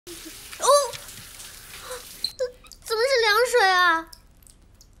哦，怎么是凉水啊？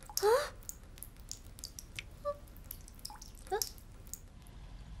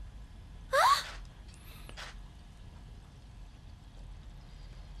啊？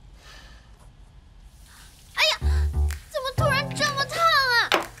哎呀，怎么突然这么烫啊？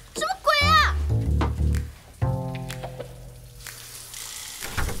什么鬼啊？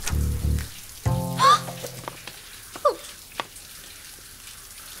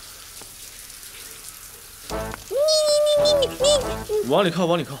 你往里靠，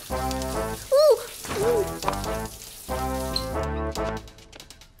往里靠。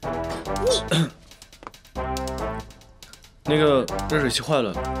你那个热水器坏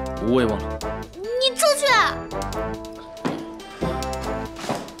了，我也忘了。你出去啊！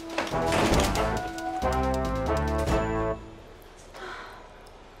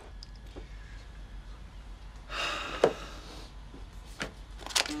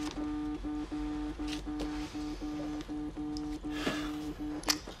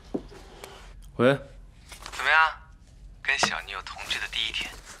喂，怎么样？跟小女友同居的第一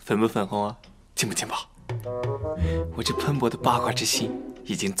天，粉不粉红啊？劲不劲爆？我这喷薄的八卦之心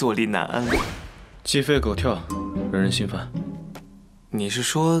已经坐立难安了。鸡飞狗跳，让人心烦。你是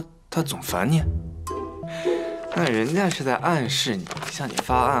说他总烦你？那人家是在暗示你，向你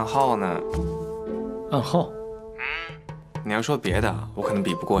发暗号呢。暗号？你要说别的，我可能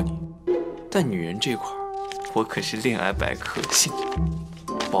比不过你，但女人这块，我可是恋爱百科，信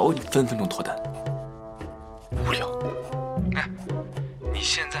保你分分钟脱单。 无聊，你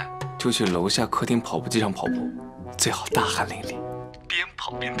现在就去楼下客厅跑步机上跑步，最好大汗淋漓，边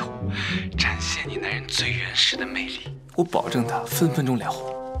跑边吐，展现你男人最原始的魅力。我保证他分分钟脸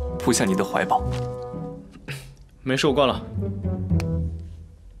红，扑向你的怀抱。没事，我挂了。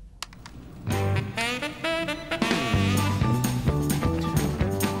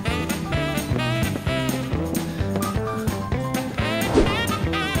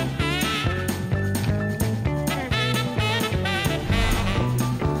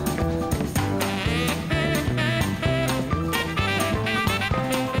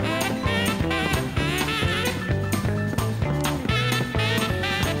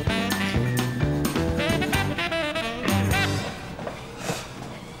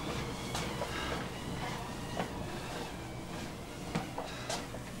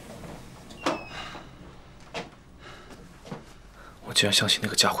我竟然相信那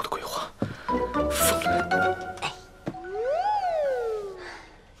个家伙的鬼话，疯了！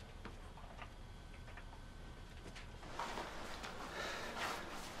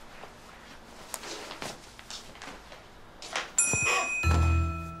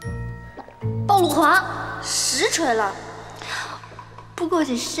暴露狂，实锤了。不过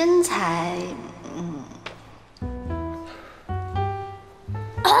这身材，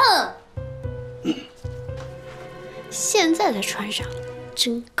现在才穿上，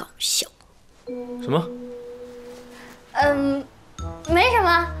真搞笑。什么？没什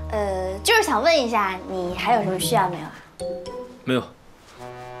么，就是想问一下，你还有什么需要没有啊？没有。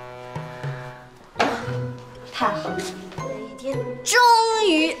太好了，这一天终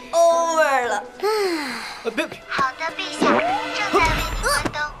于 over 了。别！好的，陛下，正在为你关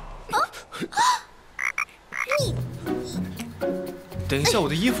灯。等一下，我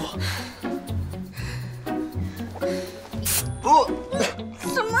的衣服。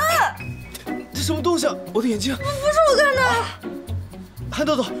什么？这什么东西啊？我的眼睛！不是我看的。韩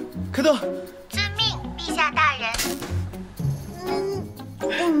豆豆，开灯！遵命，陛下大人。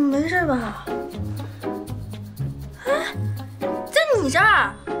没事吧？哎，在你这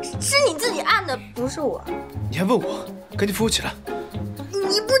儿，是你自己按的，不是我。你还问我？赶紧扶我起来！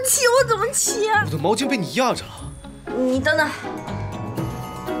你不起我怎么起啊？我的毛巾被你压着了。你等等。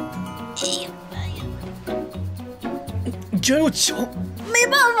你居然用脚！没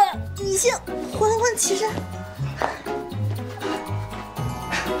办法，你先缓缓起身。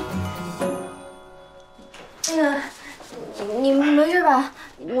那个，你没事吧？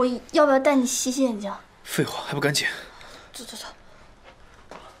我要不要带你洗洗眼睛？废话，还不赶紧！走走走。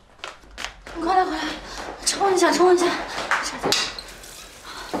你快来快来，冲一下冲一下。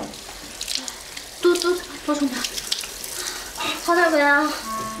多冲点。好点没啊？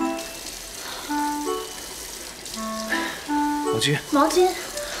毛巾。毛巾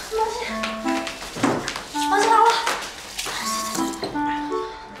来了。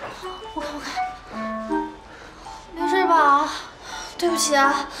我看。没事吧？对不起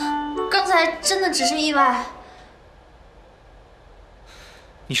啊，刚才真的只是意外。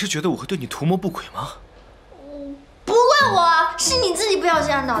你是觉得我会对你图谋不轨吗？不怪我，是你自己不小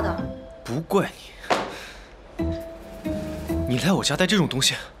心按到的。不怪你。你来我家带这种东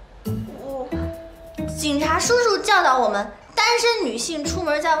西？警察叔叔教导我们，单身女性出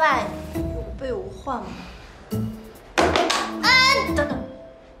门在外有备无患嘛。